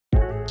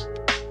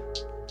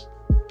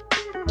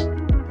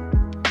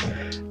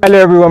Hello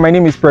everyone, my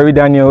name is Perry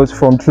Daniels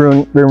from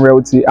Throne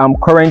Realty. I'm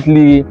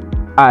currently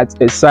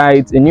at a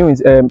site, a new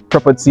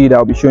property that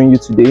I'll be showing you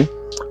today.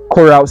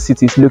 Coral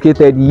City is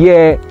located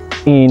here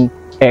in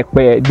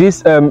Igboye-Epe.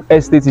 This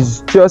estate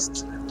is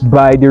just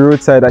by the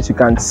roadside, as you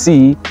can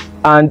see,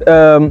 and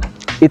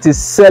it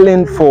is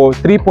selling for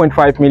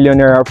 3.5 million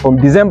naira. From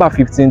December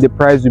 15, the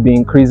price will be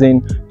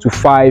increasing to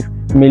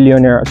 5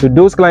 million naira. So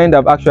those clients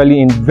that have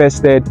actually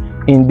invested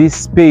in this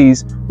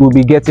space will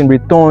be getting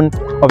return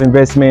of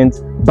investment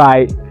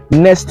by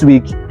next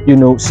week,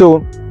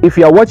 So if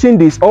you are watching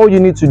this, all you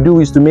need to do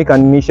is to make an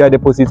initial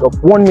deposit of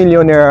 1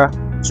 million naira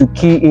to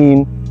key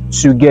in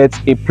to get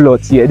a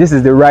plot here. This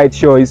is the right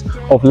choice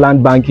of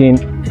land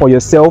banking for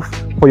yourself,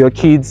 for your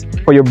kids,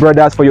 for your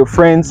brothers, for your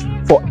friends,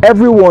 for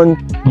everyone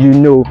you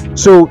know.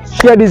 So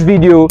share this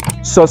video,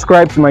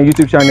 subscribe to my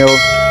YouTube channel,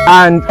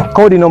 and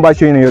call the number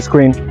showing on your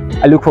screen.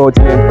 I look forward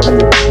to hearing from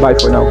you. Bye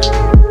for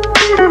now.